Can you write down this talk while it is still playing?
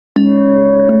Kobe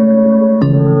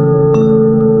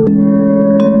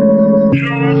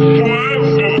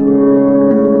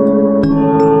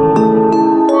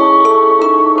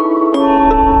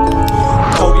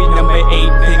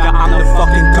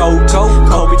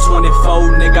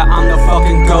 24, nigga, I'm the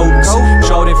fucking GOAT.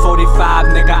 Jordan 45,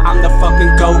 nigga, I'm the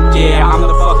fucking GOAT. Yeah, I'm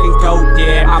the fucking GOAT.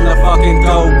 Yeah, I'm the fucking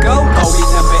GOAT. Kobe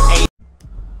number 8.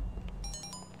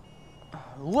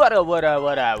 What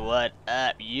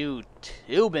up, you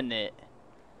tubing it?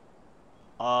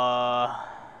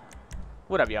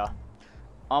 What up, y'all?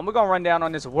 We're gonna run down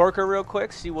on this worker real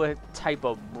quick, see what type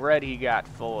of bread he got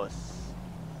for us.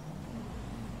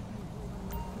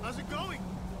 How's it going?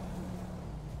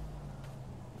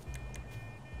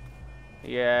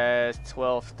 He has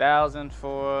 12,000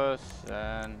 for us,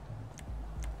 and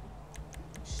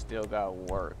still got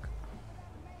work.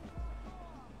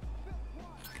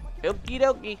 Okie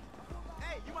dokie.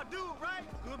 Hey, you my dude, right?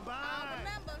 Goodbye.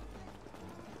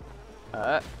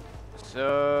 Alright,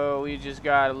 so we just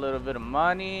got a little bit of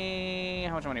money.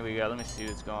 How much money we got? Let me see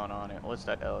what's going on here. What's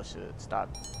that L shit? Stop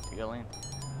dealing.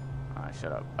 Alright,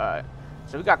 shut up. Alright,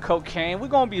 so we got cocaine. We're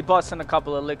gonna be busting a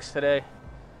couple of licks today.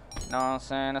 Know what I'm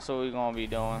saying? That's what we're gonna be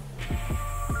doing.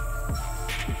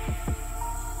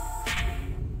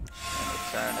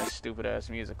 Turn this stupid ass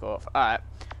music off. Alright,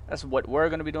 that's what we're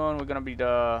gonna be doing. We're gonna be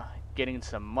getting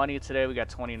some money today. We got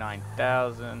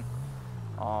 29,000.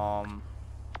 We're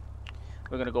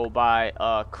gonna go buy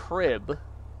a crib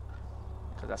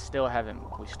because we still haven't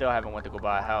went to go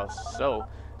buy a house. So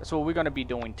that's what we're gonna be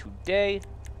doing today.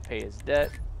 Pay his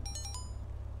debt.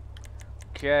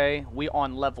 Okay, we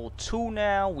on level 2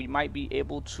 now. We might be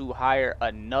able to hire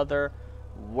another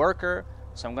worker.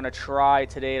 So I'm gonna try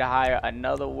today to hire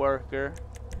another worker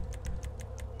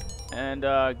and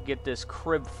get this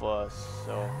crib for us.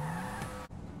 So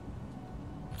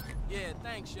yeah,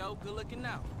 thanks, yo. Good looking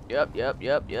out. Yep.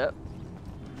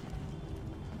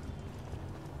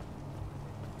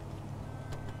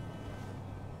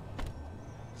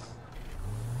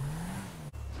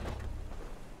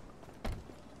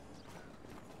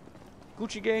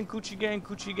 Gucci gang, Gucci gang,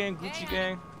 Gucci gang, Gucci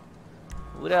gang.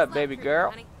 What up, baby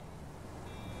girl?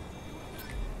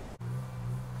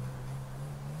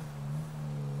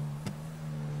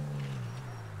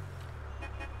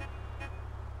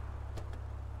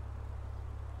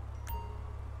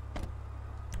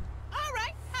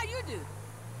 Alright, how you do?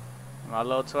 My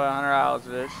little $1,200,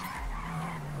 bitch.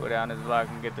 Go down this block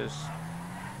and get this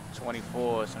 24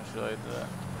 or some shit like that.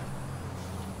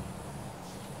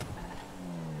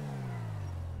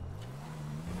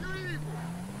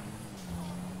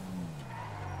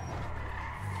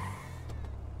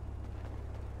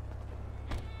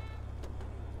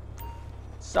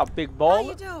 What's up, big baller? How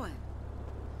you doing?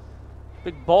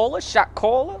 Big baller, shot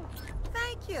caller?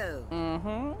 Thank you.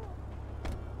 Mm-hmm.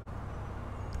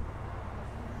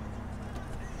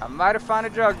 I might have found a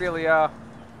drug dealer, y'all.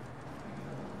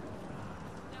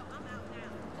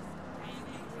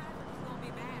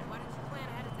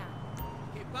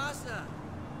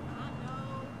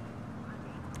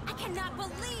 I cannot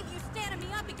believe you standing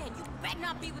me up again. You better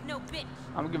not be with no bitch.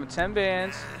 I'm gonna give him 10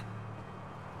 bands.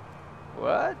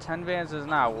 What? 10 bands is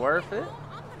not worth it?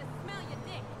 I'm gonna smell your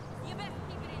dick. You better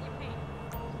keep it in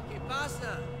your pants.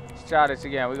 Let's try this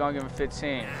again. We're gonna give him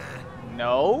 15.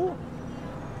 No?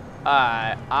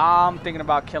 Alright, I'm thinking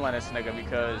about killing this nigga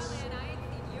because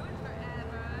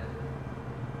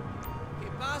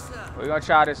we're gonna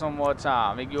try this one more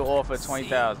time. Make you offer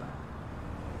 20,000.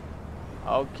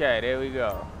 Okay, there we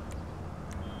go.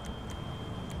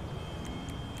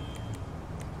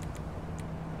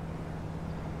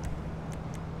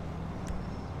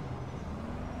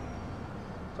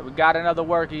 So we got another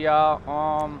worker, y'all.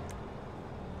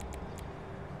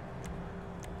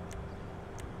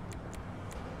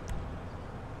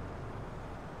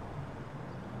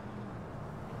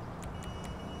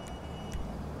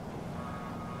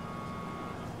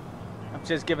 I'm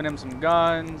just giving him some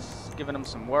guns, giving him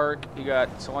some work. He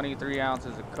got 23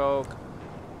 ounces of coke.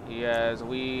 He has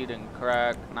weed and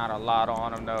crack, not a lot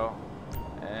on him though.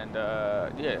 And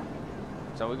yeah,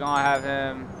 so we're gonna have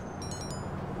him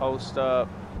post up.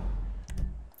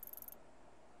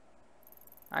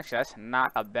 Actually, that's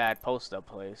not a bad post up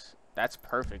place. That's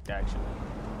perfect actually.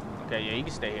 Okay, yeah, you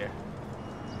can stay here.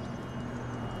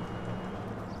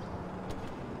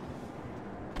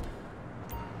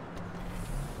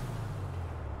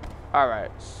 Alright,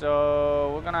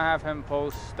 so we're gonna have him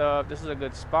post up. This is a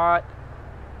good spot.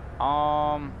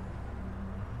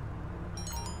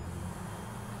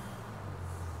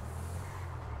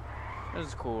 This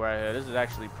is cool right here. This is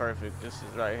actually perfect. This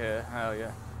is right here. Hell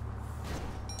yeah.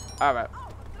 Alright.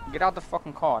 Get out the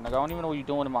fucking car, nigga. I don't even know what you're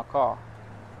doing in my car.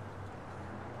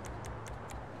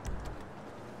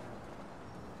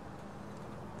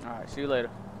 Alright, see you later.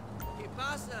 ¿Qué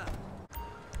pasa?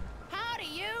 How do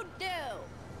you do?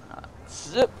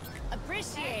 Zip.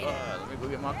 Appreciate it. Let me go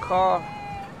get my car.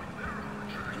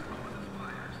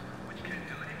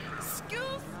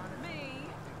 Excuse me.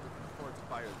 Reports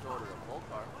by your daughter a full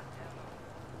car.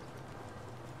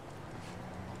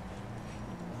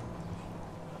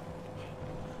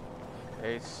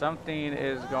 Okay, something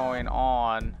is going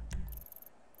on.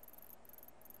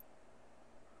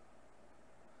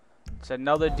 It's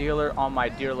another dealer on my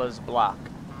dealer's block.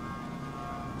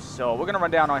 So we're gonna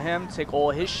run down on him, take all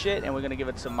his shit, and we're gonna give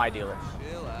it to my dealer.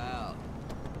 Chill out.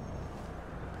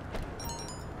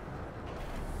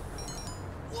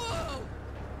 Whoa!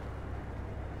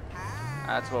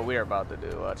 That's what we're about to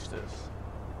do. Watch this.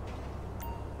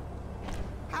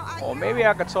 Or maybe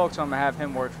I could talk to him and have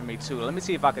him work for me too. Let me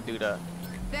see if I could do that.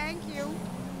 Thank you.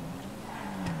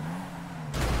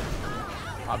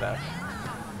 My bad.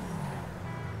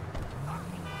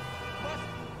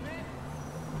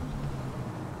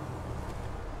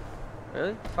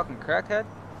 Really? Fucking crackhead?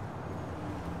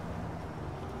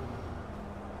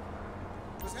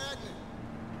 What's happening?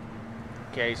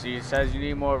 Okay, so he says you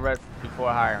need more red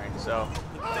before hiring, so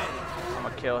I'm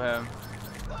gonna kill him.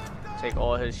 Take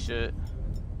all his shit.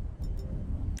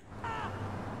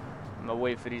 I'm gonna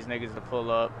wait for these niggas to pull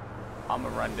up. I'm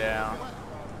gonna run down.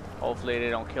 Hopefully they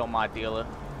don't kill my dealer.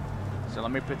 So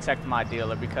let me protect my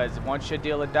dealer, because once your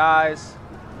dealer dies,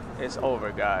 it's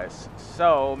over, guys.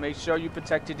 So make sure you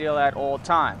protect your dealer at all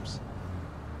times.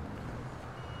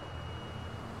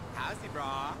 How's he,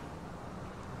 brah?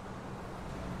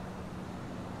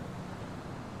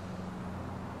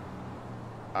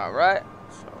 Alright,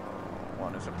 so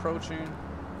one is approaching.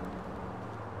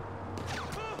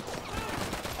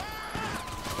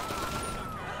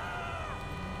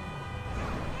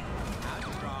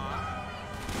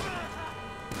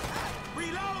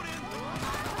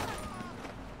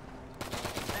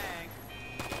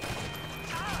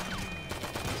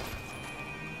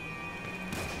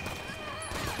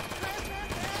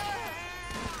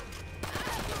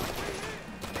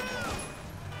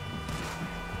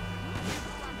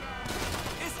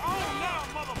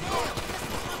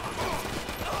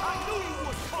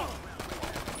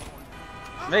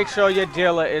 Make sure your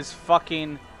dealer is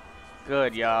fucking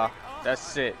good, y'all.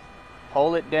 That's it.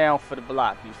 Hold it down for the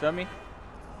block. You feel me?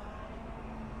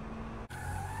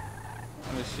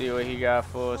 Let me see what he got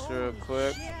for us real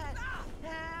quick.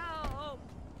 Help.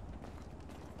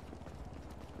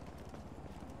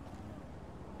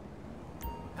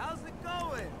 How's it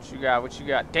going? What you got? What you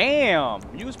got? Damn!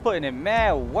 You was putting in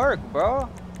mad work, bro.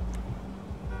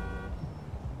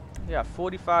 You got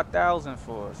 45,000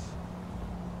 for us.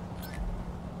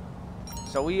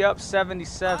 So we up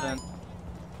 77.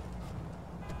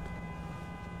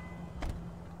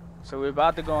 So we're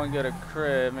about to go and get a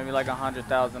crib, maybe like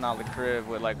 $100,000 crib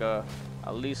with like at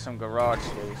least some garage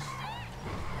space.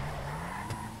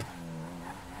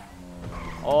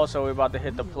 Also, we're about to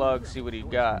hit the plug, see what he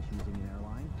got.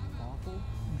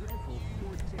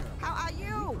 How are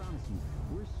you?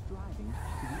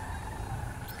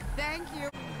 Thank you.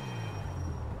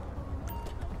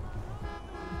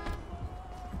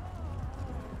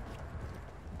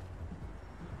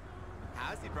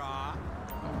 How's he, brah?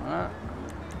 Alright.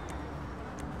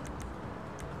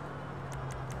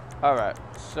 Alright,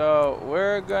 so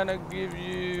we're gonna give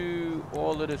you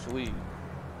all of this weed.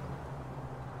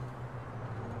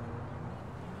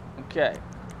 Okay.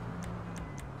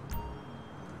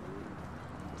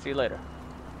 See you later.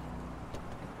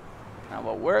 Now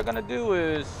what we're gonna do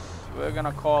is we're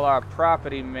gonna call our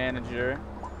property manager,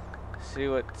 see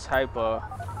what type of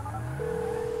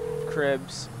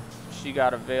cribs she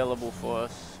got available for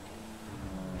us.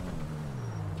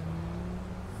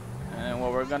 And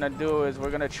what we're gonna do is we're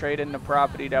gonna trade in the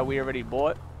property that we already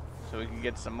bought so we can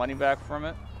get some money back from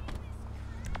it.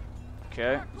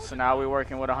 Okay, so now we're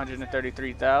working with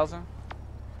 133,000.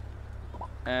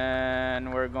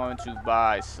 And we're going to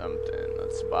buy something.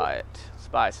 Let's buy it. Let's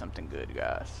buy something good,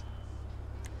 guys.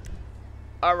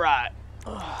 Alright.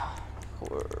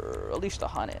 Or at least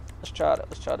 100. Let's try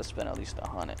to spend at least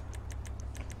 100.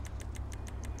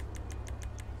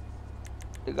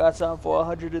 They got something for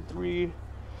 103.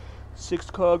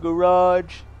 6-car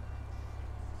garage,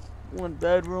 1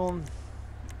 bedroom,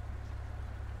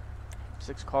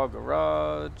 6-car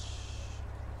garage.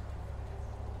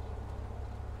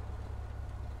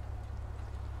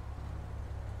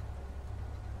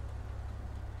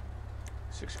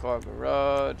 Six-car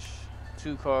garage,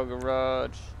 2-car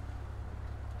garage.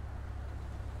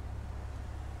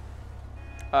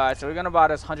 Alright, so we're gonna buy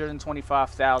this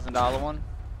 $125,000 one.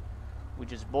 We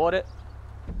just bought it.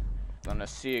 Gonna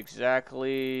see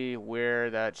exactly where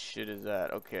that shit is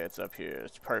at. Okay, it's up here.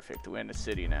 It's perfect. We're in the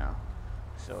city now.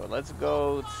 So let's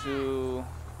go to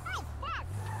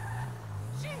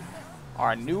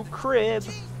our new crib.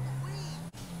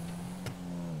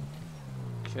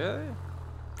 Okay.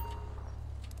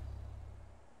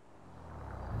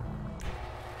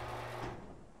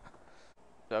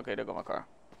 Okay, there go my car.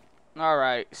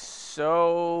 Alright,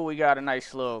 so we got a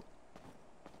nice little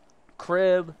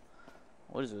crib.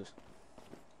 What is this?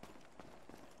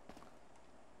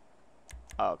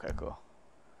 Oh, okay, cool.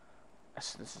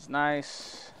 This is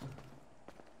nice.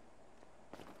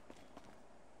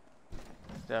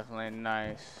 Definitely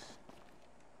nice.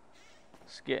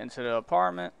 Let's get into the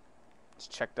apartment. Let's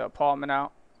check the apartment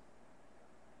out.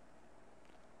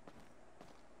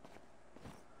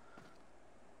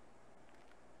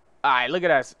 Alright, look at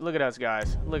us. Look at us,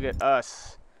 guys. Look at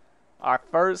us. Our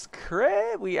first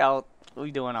crib. We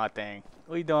doing our thing.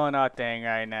 We doing our thing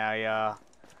right now, y'all.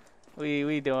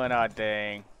 We doing our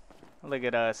thing. Look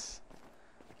at us.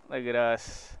 Look at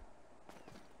us.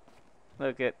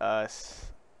 Look at us.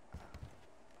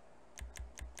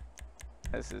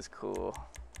 This is cool.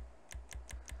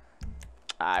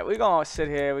 Alright, we're gonna sit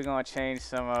here. We're gonna change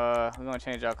some we're gonna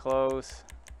change our clothes.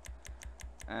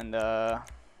 And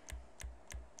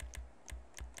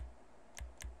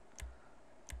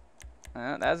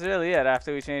that's really it.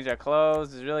 After we change our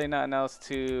clothes, there's really nothing else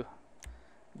to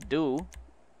do.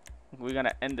 We're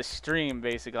gonna end the stream,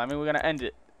 basically. I mean, we're gonna end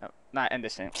it. Not end the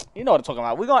stream. You know what I'm talking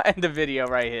about. We're gonna end the video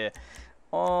right here.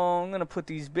 I'm gonna put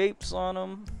these vapes on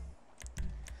them.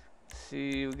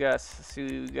 See, we got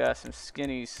some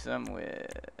skinnies somewhere.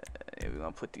 Yeah, we're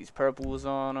gonna put these purples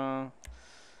on them.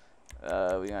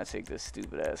 We're gonna take this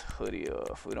stupid ass hoodie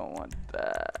off. We don't want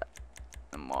that.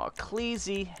 And more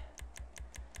Cleasy.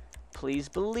 Please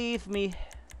believe me.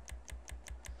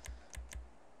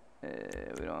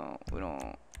 We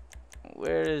don't.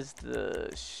 Where is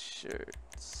the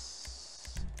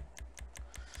shirts?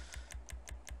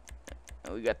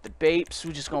 And we got the Bapes.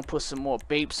 We're just gonna put some more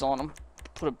Bapes on them.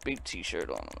 Put a Bape t-shirt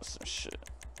on them or some shit.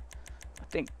 I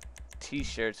think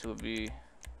t-shirts would be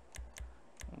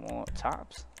more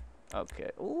tops.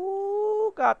 Okay.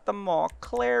 Ooh, got the more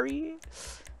Clary.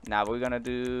 Now we're gonna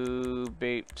do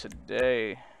Bape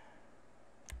today.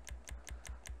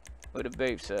 Where the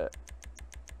Bapes at?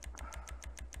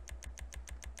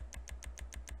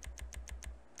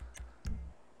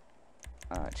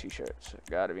 T-shirts.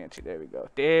 Gotta be into. There we go.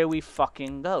 There we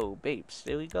fucking go. Bapes.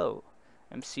 There we go.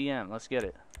 MCM. Let's get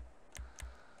it.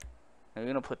 And we're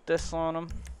gonna put this on them.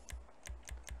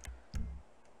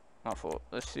 My fault.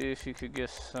 Let's see if you could get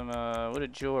some, where the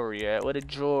jewelry at? Where the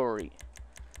jewelry?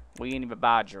 We ain't even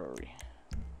buy jewelry.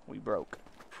 We broke.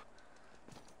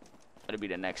 That'll be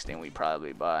the next thing we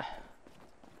probably buy.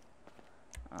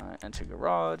 Alright, enter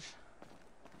garage.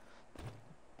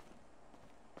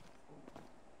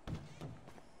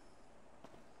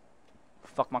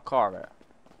 Fuck my car at.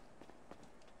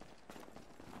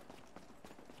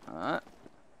 Alright.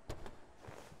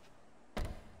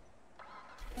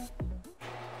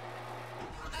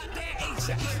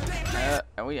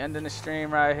 And we ending the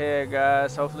stream right here,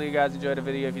 guys. Hopefully you guys enjoyed the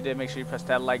video. If you did, make sure you press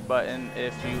that like button.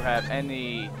 If you have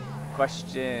any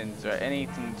questions or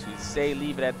anything to say,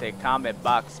 leave it at the comment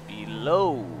box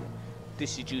below.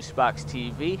 This is Juicebox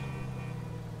TV.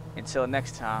 Until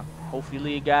next time,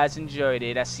 hopefully you guys enjoyed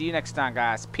it. I'll see you next time,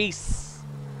 guys. Peace.